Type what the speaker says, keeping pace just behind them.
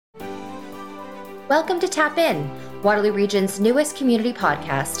Welcome to Tap In, Waterloo Region's newest community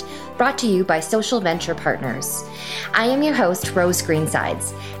podcast, brought to you by Social Venture Partners. I am your host, Rose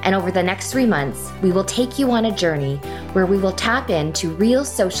Greensides, and over the next 3 months, we will take you on a journey where we will tap into real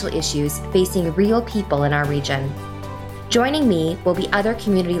social issues facing real people in our region. Joining me will be other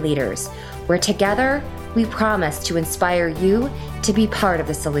community leaders, where together we promise to inspire you to be part of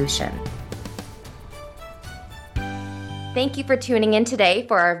the solution. Thank you for tuning in today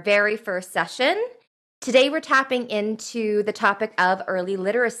for our very first session. Today we're tapping into the topic of early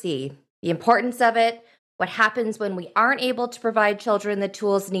literacy, the importance of it, what happens when we aren't able to provide children the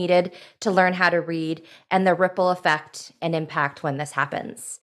tools needed to learn how to read, and the ripple effect and impact when this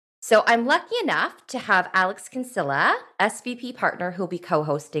happens. So I'm lucky enough to have Alex Kinsella, SVP partner, who'll be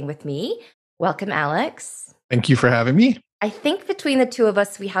co-hosting with me. Welcome, Alex. Thank you for having me. I think between the two of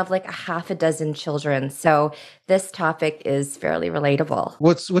us, we have like a half a dozen children. So this topic is fairly relatable.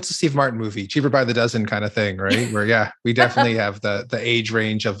 What's the Steve Martin movie? Cheaper by the dozen kind of thing, right? Where, we definitely have the age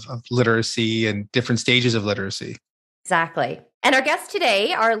range of literacy and different stages of literacy. Exactly. And our guests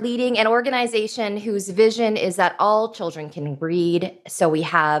today are leading an organization whose vision is that all children can read. So we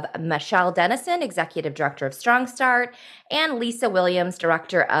have Michelle Dennison, Executive Director of Strong Start, and Lisa Williams,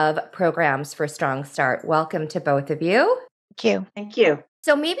 Director of Programs for Strong Start. Welcome to both of you. Thank you. Thank you.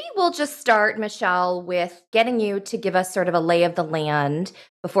 So maybe we'll just start, Michelle, with getting you to give us sort of a lay of the land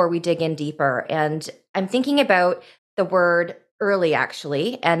before we dig in deeper. And I'm thinking about the word early,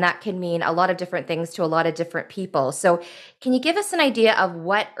 actually, and that can mean a lot of different things to a lot of different people. So can you give us an idea of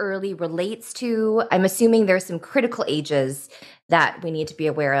what early relates to? I'm assuming there's some critical ages that we need to be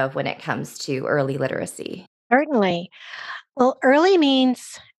aware of when it comes to early literacy. Certainly. Well, early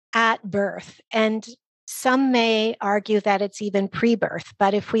means at birth, and some may argue that it's even pre-birth,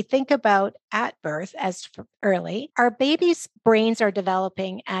 but if we think about at birth as early, our babies' brains are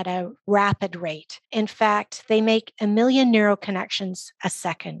developing at a rapid rate. In fact, they make 1 million neural connections a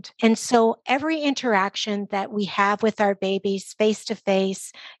second. And so every interaction that we have with our babies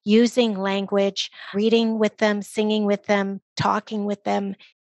face-to-face, using language, reading with them, singing with them, talking with them,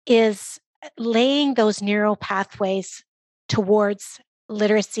 is laying those neural pathways towards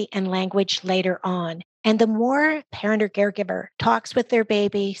literacy and language later on. And the more parent or caregiver talks with their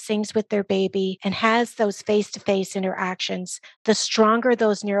baby, sings with their baby, and has those face-to-face interactions, the stronger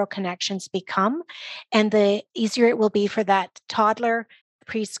those neural connections become, and the easier it will be for that toddler,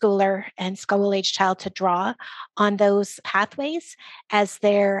 preschooler, and school-age child to draw on those pathways as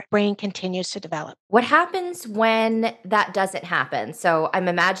their brain continues to develop. What happens when that doesn't happen? So I'm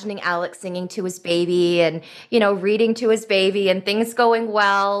imagining Alex singing to his baby and, reading to his baby and things going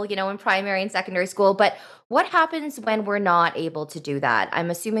well, in primary and secondary school. But what happens when we're not able to do that? I'm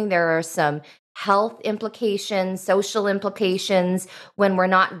assuming there are some health implications, social implications when we're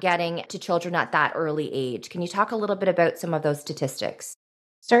not getting to children at that early age. Can you talk a little bit about some of those statistics?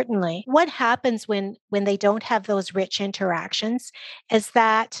 Certainly. What happens when they don't have those rich interactions is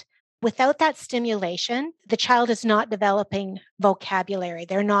that without that stimulation, the child is not developing vocabulary.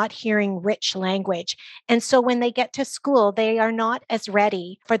 They're not hearing rich language. And so when they get to school, they are not as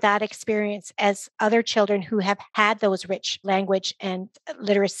ready for that experience as other children who have had those rich language and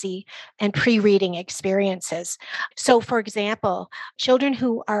literacy and pre-reading experiences. So for example, children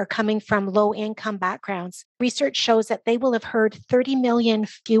who are coming from low-income backgrounds, research shows that they will have heard 30 million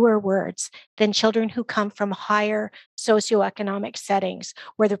fewer words than children who come from higher socioeconomic settings,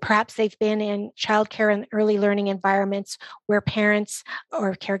 where perhaps they've been in childcare and early learning environments where parents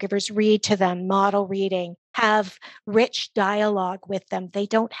or caregivers read to them, model reading, have rich dialogue with them. They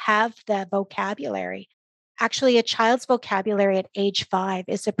don't have the vocabulary. Actually, a child's vocabulary at age 5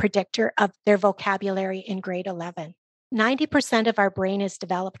 is a predictor of their vocabulary in grade 11. 90% of our brain is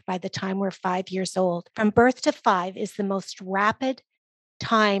developed by the time we're 5 years old. From birth to 5 is the most rapid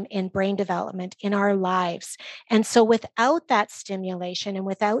time in brain development in our lives. And so without that stimulation and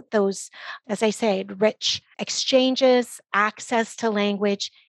without those, as I say, rich exchanges, access to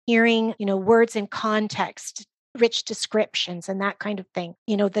language, hearing, words in context, rich descriptions and that kind of thing,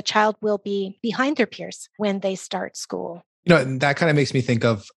 the child will be behind their peers when they start school. And that kind of makes me think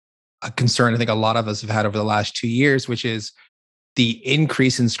of a concern I think a lot of us have had over the last 2 years, which is the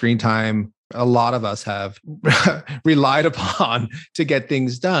increase in screen time a lot of us have relied upon to get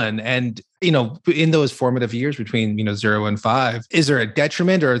things done. And, in those formative years between, 0 and 5, is there a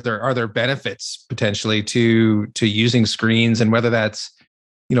detriment or are there benefits potentially to using screens, and whether that's,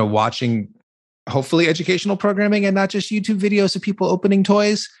 watching hopefully educational programming and not just YouTube videos of people opening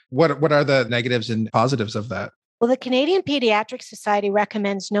toys? What are the negatives and positives of that? Well, the Canadian Pediatric Society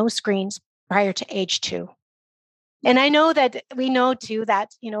recommends no screens prior to age 2. And I know that we know too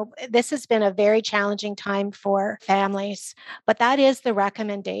that, this has been a very challenging time for families, but that is the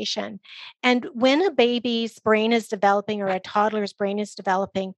recommendation. And when a baby's brain is developing or a toddler's brain is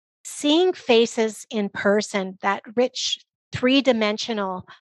developing, seeing faces in person, that rich three-dimensional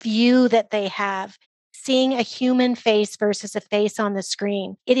view that they have, seeing a human face versus a face on the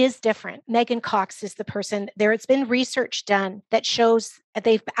screen, it is different. Megan Cox is the person there. It's been research done that shows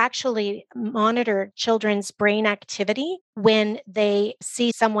they've actually monitored children's brain activity when they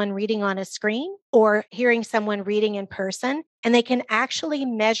see someone reading on a screen or hearing someone reading in person. And they can actually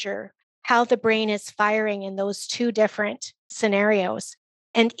measure how the brain is firing in those two different scenarios.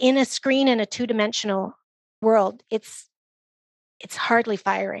 And in a screen in a two-dimensional world, it's hardly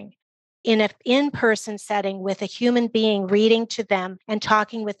firing. In an in-person setting with a human being reading to them and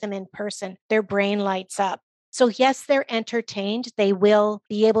talking with them in person, their brain lights up. So yes, they're entertained. They will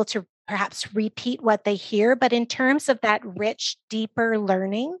be able to perhaps repeat what they hear, but in terms of that rich, deeper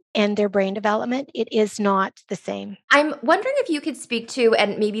learning and their brain development, it is not the same. I'm wondering if you could speak to,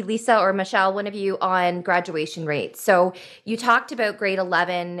 and maybe Lisa or Michelle, one of you, on graduation rates. So you talked about grade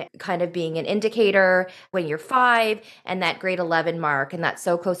 11 kind of being an indicator when you're 5 and that grade 11 mark, and that's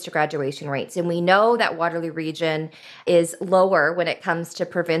so close to graduation rates. And we know that Waterloo Region is lower when it comes to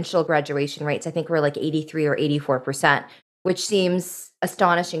provincial graduation rates. I think we're like 83 or 84%, which seems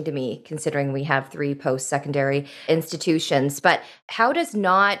astonishing to me considering we have 3 post-secondary institutions. But how does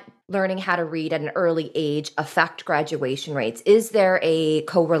not learning how to read at an early age affect graduation rates? Is there a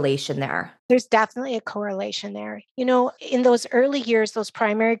correlation there? There's definitely a correlation there. In those early years, those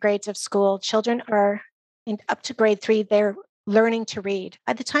primary grades of school, children are up to grade 3, they're learning to read.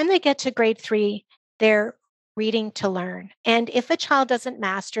 By the time they get to grade 3, they're reading to learn. And if a child doesn't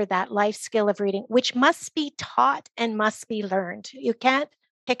master that life skill of reading, which must be taught and must be learned, you can't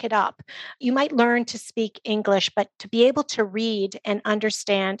pick it up. You might learn to speak English, but to be able to read and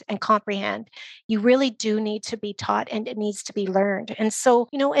understand and comprehend, you really do need to be taught and it needs to be learned. And so,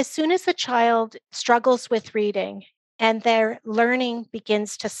 as soon as a child struggles with reading and their learning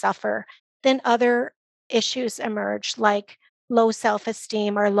begins to suffer, then other issues emerge like low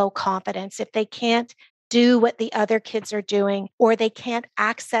self-esteem or low confidence. If they can't do what the other kids are doing, or they can't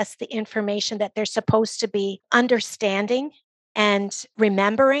access the information that they're supposed to be understanding and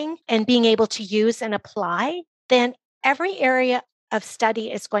remembering and being able to use and apply, then every area of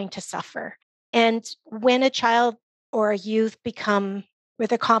study is going to suffer. And when a child or a youth where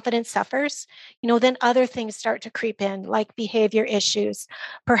their confidence suffers, then other things start to creep in, like behavior issues,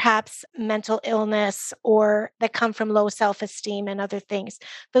 perhaps mental illness, or that come from low self-esteem and other things.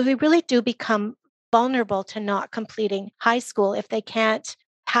 But we really do become vulnerable to not completing high school if they can't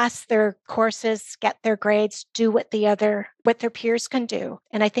pass their courses, get their grades, do what their peers can do.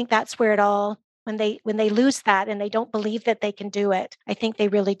 And I think that's where it all, when they lose that and they don't believe that they can do it, I think they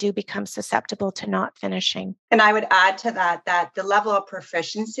really do become susceptible to not finishing. And I would add to that the level of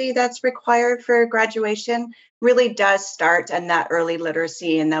proficiency that's required for graduation really does start in that early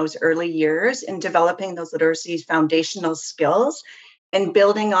literacy in those early years, in developing those literacy foundational skills and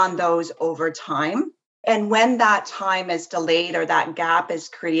building on those over time. And when that time is delayed or that gap is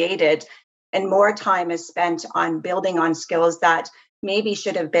created and more time is spent on building on skills that maybe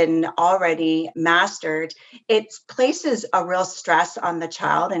should have been already mastered, it places a real stress on the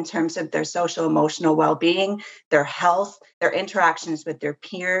child in terms of their social emotional well-being, their health, their interactions with their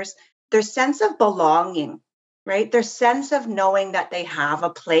peers, their sense of belonging, right? Their sense of knowing that they have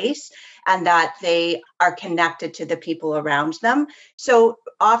a place and that they are connected to the people around them. So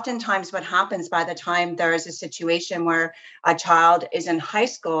oftentimes what happens by the time there is a situation where a child is in high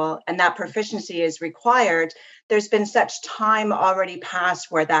school and that proficiency is required, there's been such time already passed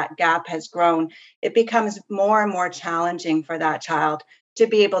where that gap has grown. It becomes more and more challenging for that child to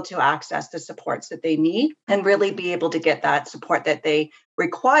be able to access the supports that they need and really be able to get that support that they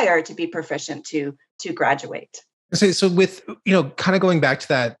require to be proficient to graduate. So with, kind of going back to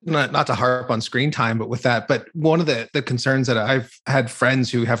that, not to harp on screen time, but with that, but one of the concerns that I've had friends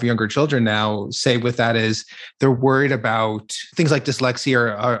who have younger children now say with that is they're worried about things like dyslexia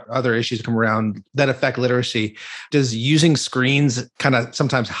or other issues come around that affect literacy. Does using screens kind of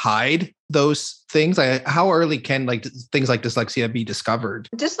sometimes hide those things? How early can things like dyslexia be discovered?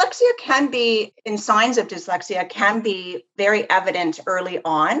 Dyslexia signs of dyslexia can be very evident early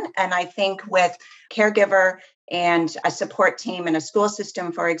on. And I think with caregiver and a support team and a school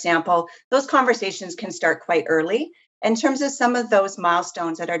system, for example, those conversations can start quite early in terms of some of those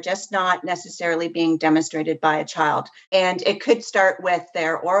milestones that are just not necessarily being demonstrated by a child. And it could start with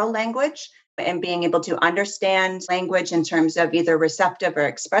their oral language and being able to understand language in terms of either receptive or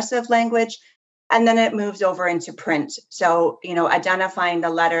expressive language. And then it moves over into print. So, identifying the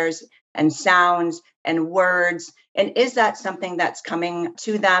letters and sounds and words. And is that something that's coming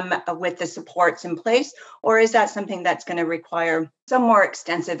to them with the supports in place? Or is that something that's going to require some more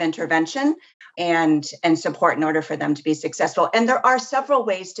extensive intervention and support in order for them to be successful? And there are several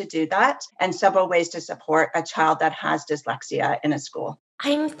ways to do that and several ways to support a child that has dyslexia in a school.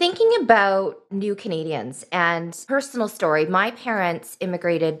 I'm thinking about new Canadians and personal story. My parents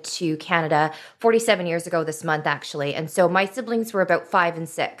immigrated to Canada 47 years ago this month, actually. And so my siblings were about 5 and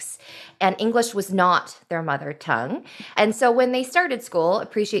 6, and English was not their mother tongue. And so when they started school,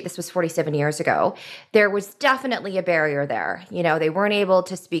 appreciate this was 47 years ago, there was definitely a barrier there. They weren't able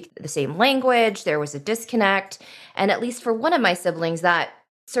to speak the same language. There was a disconnect. And at least for one of my siblings, that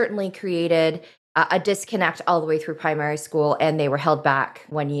certainly created a disconnect all the way through primary school, and they were held back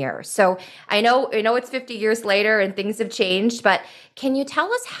 1 year. So I know it's 50 years later and things have changed, but can you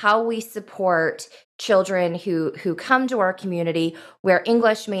tell us how we support children who come to our community where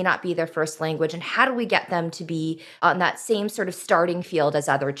English may not be their first language, and how do we get them to be on that same sort of starting field as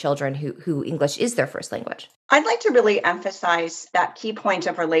other children who English is their first language? I'd like to really emphasize that key point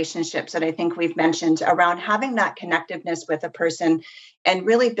of relationships that I think we've mentioned around having that connectiveness with a person and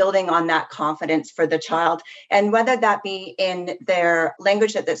really building on that confidence for the child. And whether that be in their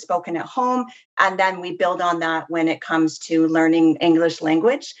language that's spoken at home, and then we build on that when it comes to learning English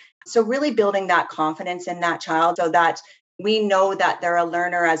language. So really building that confidence in that child so that we know that they're a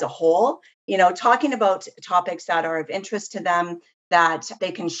learner as a whole, talking about topics that are of interest to them, that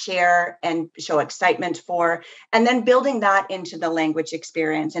they can share and show excitement for, and then building that into the language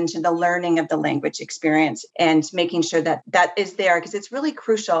experience, into the learning of the language experience, and making sure that that is there, because it's really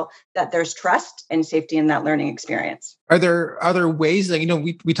crucial that there's trust and safety in that learning experience. Are there other ways that,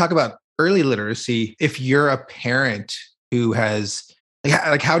 we talk about early literacy? If you're a parent who has,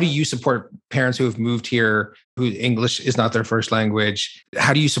 like, how do you support parents who have moved here, who English is not their first language?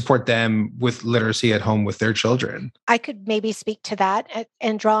 How do you support them with literacy at home with their children? I could maybe speak to that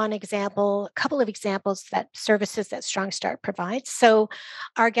and draw a couple of examples that services that Strong Start provides. So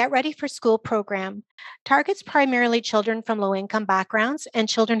our Get Ready for School program targets primarily children from low-income backgrounds and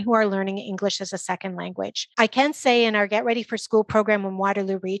children who are learning English as a second language. I can say in our Get Ready for School program in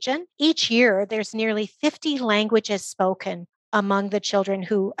Waterloo Region, each year there's nearly 50 languages spoken among the children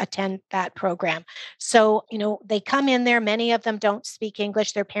who attend that program. So, they come in there, many of them don't speak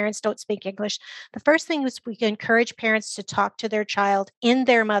English, their parents don't speak English. The first thing is we encourage parents to talk to their child in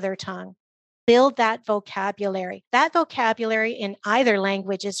their mother tongue. Build that vocabulary. That vocabulary in either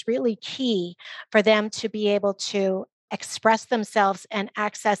language is really key for them to be able to express themselves and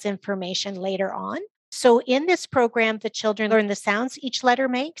access information later on. So in this program, the children learn the sounds each letter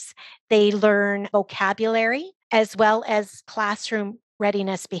makes. They learn vocabulary as well as classroom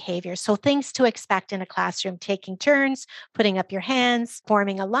readiness behavior. So things to expect in a classroom: taking turns, putting up your hands,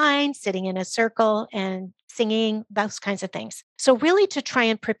 forming a line, sitting in a circle, and singing, those kinds of things. So really to try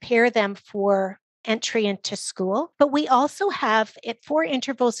and prepare them for entry into school. But we also have at 4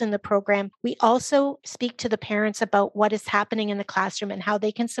 intervals in the program, we also speak to the parents about what is happening in the classroom and how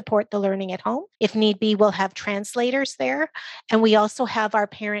they can support the learning at home. If need be, we'll have translators there. And we also have our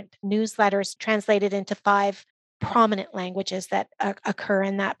parent newsletters translated into 5 prominent languages that occur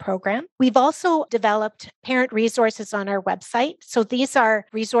in that program. We've also developed parent resources on our website. So these are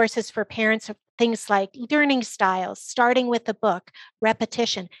resources for parents of things like learning styles, starting with a book,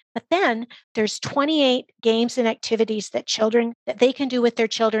 repetition. But then there's 28 games and activities that they can do with their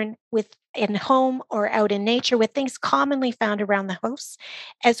children in home or out in nature with things commonly found around the house,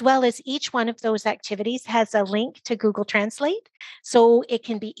 as well as each one of those activities has a link to Google Translate. So it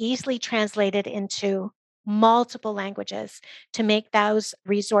can be easily translated into multiple languages to make those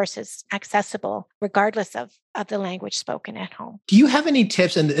resources accessible regardless of the language spoken at home. Do you have any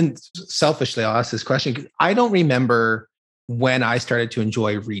tips? And selfishly, I'll ask this question because I don't remember when I started to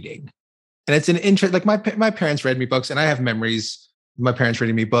enjoy reading. And it's an interest, like my parents read me books, and I have memories of my parents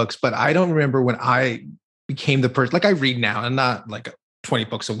reading me books, but I don't remember when I became the person. Like I read now, and not like 20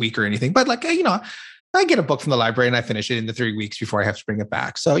 books a week or anything, but like, I get a book from the library and I finish it in the 3 weeks before I have to bring it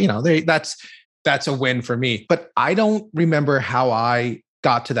back. So, that's a win for me. But I don't remember how I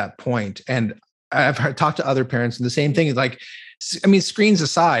got to that point. And I've talked to other parents, and the same thing is like, screens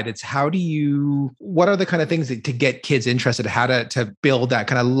aside, it's what are the kind of things to get kids interested, how to build that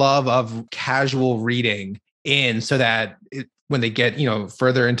kind of love of casual reading in, so that when they get,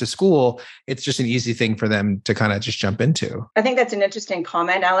 further into school, it's just an easy thing for them to kind of just jump into. I think that's an interesting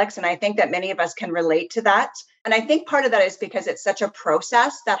comment, Alex. And I think that many of us can relate to that. And I think part of that is because it's such a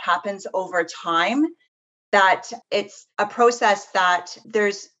process that happens over time, that it's a process that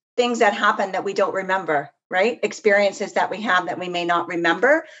there's things that happen that we don't remember, right? Experiences that we have that we may not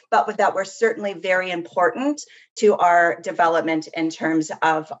remember, but that were certainly very important to our development in terms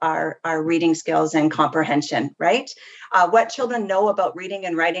of our reading skills and comprehension, right? What children know about reading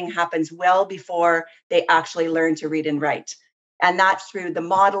and writing happens well before they actually learn to read and write. And that's through the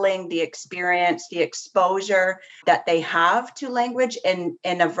modeling, the experience, the exposure that they have to language in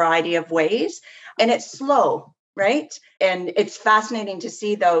a variety of ways. And it's slow, right? And it's fascinating to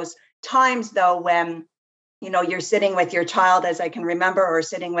see those times, though, when you're sitting with your child, as I can remember, or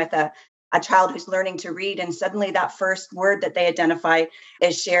sitting with a child who's learning to read, and suddenly that first word that they identify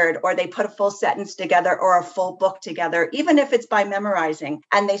is shared, or they put a full sentence together or a full book together, even if it's by memorizing,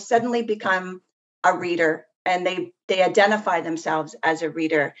 and they suddenly become a reader, and they identify themselves as a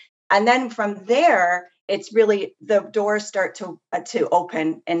reader. And then from there, it's really the doors start to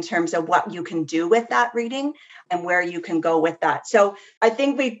open in terms of what you can do with that reading and where you can go with that. So I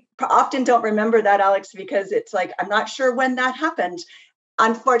think we often don't remember that, Alex, because it's like, I'm not sure when that happened.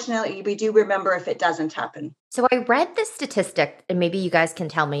 Unfortunately, we do remember if it doesn't happen. So I read this statistic, and maybe you guys can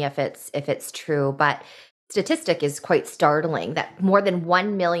tell me if it's true, but statistic is quite startling that more than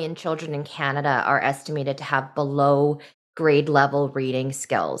 1 million children in Canada are estimated to have below grade level reading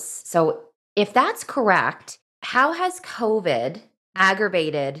skills. So if that's correct, how has COVID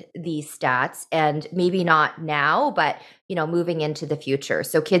aggravated these stats, and maybe not now, but moving into the future?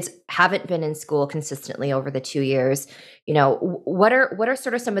 So kids haven't been in school consistently over the 2 years. What are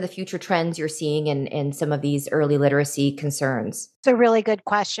sort of some of the future trends you're seeing in some of these early literacy concerns? It's a really good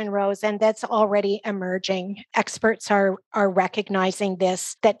question, Rose, and that's already emerging. Experts are recognizing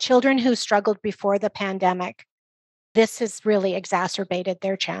this, that children who struggled before the pandemic, this has really exacerbated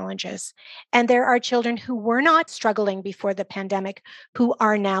their challenges. And there are children who were not struggling before the pandemic who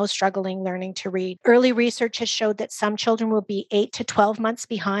are now struggling learning to read. Early research has showed that some children will be 8 to 12 months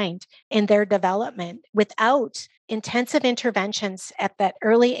behind in their development without intensive interventions at that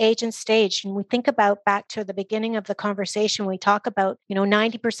early age and stage. And we think about back to the beginning of the conversation, we talk about,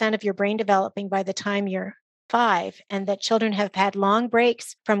 90% of your brain developing by the time you're 5, and that children have had long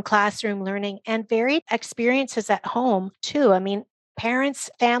breaks from classroom learning and varied experiences at home too. I mean, parents,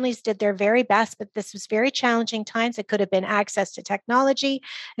 families did their very best, but this was very challenging times. It could have been access to technology.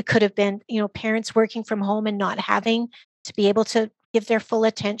 It could have been, parents working from home and not having to be able to give their full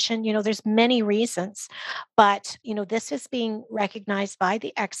attention. There's many reasons, but, this is being recognized by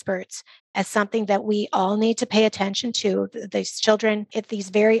the experts as something that we all need to pay attention to, these children at these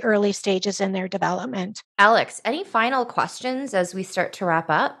very early stages in their development. Alex, any final questions as we start to wrap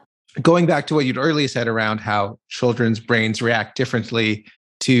up? Going back to what you'd earlier said around how children's brains react differently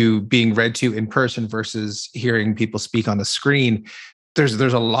to being read to in person versus hearing people speak on the screen, there's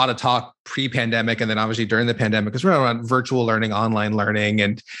a lot of talk pre-pandemic and then obviously during the pandemic because we're around virtual learning, online learning,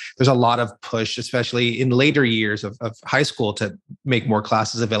 and there's a lot of push, especially in later years of high school, to make more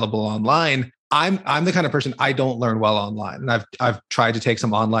classes available online. I'm the kind of person, I don't learn well online, and I've tried to take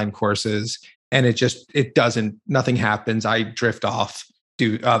some online courses, and nothing happens. I drift off,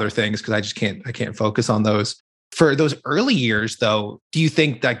 do other things because I can't focus on those. For those early years, though, do you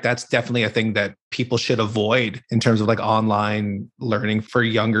think that that's definitely a thing that people should avoid in terms of like online learning for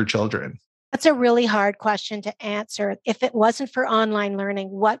younger children? That's a really hard question to answer. If it wasn't for online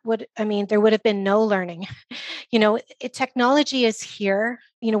learning, there would have been no learning. Technology is here.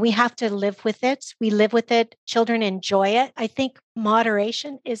 We have to live with it. We live with it. Children enjoy it. I think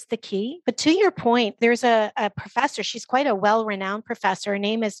moderation is the key. But to your point, there's a professor. She's quite a well-renowned professor. Her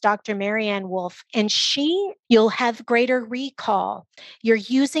name is Dr. Marianne Wolf. And you'll have greater recall. You're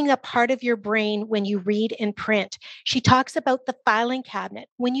using a part of your brain when you read in print. She talks about the filing cabinet.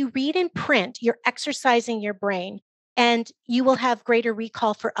 When you read in print, you're exercising your brain, and you will have greater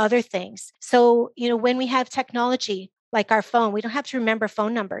recall for other things. So, when we have technology, like our phone, we don't have to remember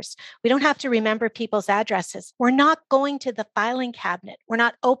phone numbers. We don't have to remember people's addresses. We're not going to the filing cabinet. We're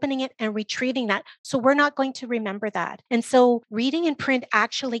not opening it and retrieving that. So we're not going to remember that. And so reading in print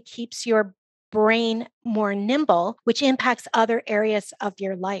actually keeps your brain more nimble, which impacts other areas of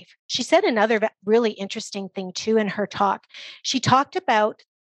your life. She said another really interesting thing too in her talk. She talked about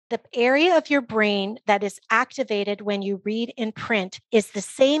the area of your brain that is activated when you read in print is the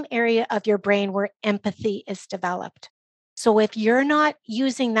same area of your brain where empathy is developed. So if you're not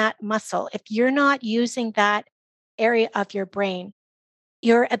using that muscle, if you're not using that area of your brain,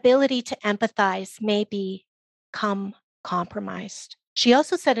 your ability to empathize may become compromised. She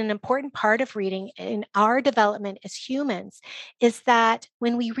also said an important part of reading in our development as humans is that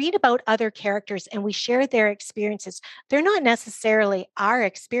when we read about other characters and we share their experiences, they're not necessarily our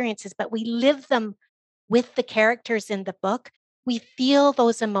experiences, but we live them with the characters in the book. we feel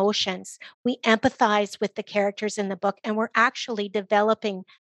those emotions, we empathize with the characters in the book, and we're actually developing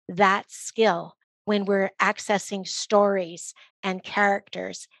that skill when we're accessing stories and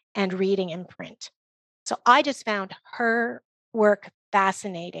characters and reading in print. So I just found her work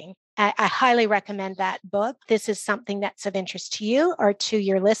fascinating. I highly recommend that book. This is something that's of interest to you or to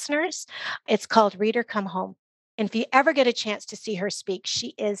your listeners. It's called Reader Come Home. And if you ever get a chance to see her speak,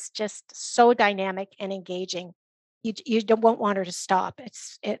 she is just so dynamic and engaging. Won't want her to stop.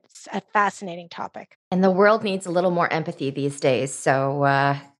 It's a fascinating topic. And the world needs a little more empathy these days.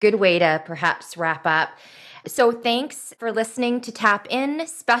 So good way to perhaps wrap up. So thanks for listening to Tap In.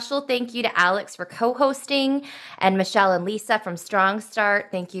 Special thank you to Alex for co-hosting, and Michelle and Lisa from Strong Start.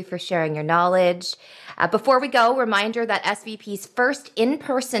 Thank you for sharing your knowledge. Before we go, reminder that SVP's first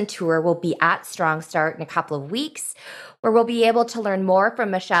in-person tour will be at Strong Start in a couple of weeks, where we'll be able to learn more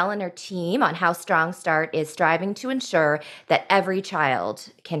from Michelle and her team on how Strong Start is striving to ensure that every child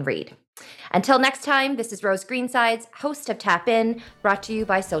can read. Until next time, this is Rose Greensides, host of Tap In, brought to you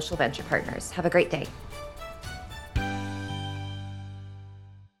by Social Venture Partners. Have a great day.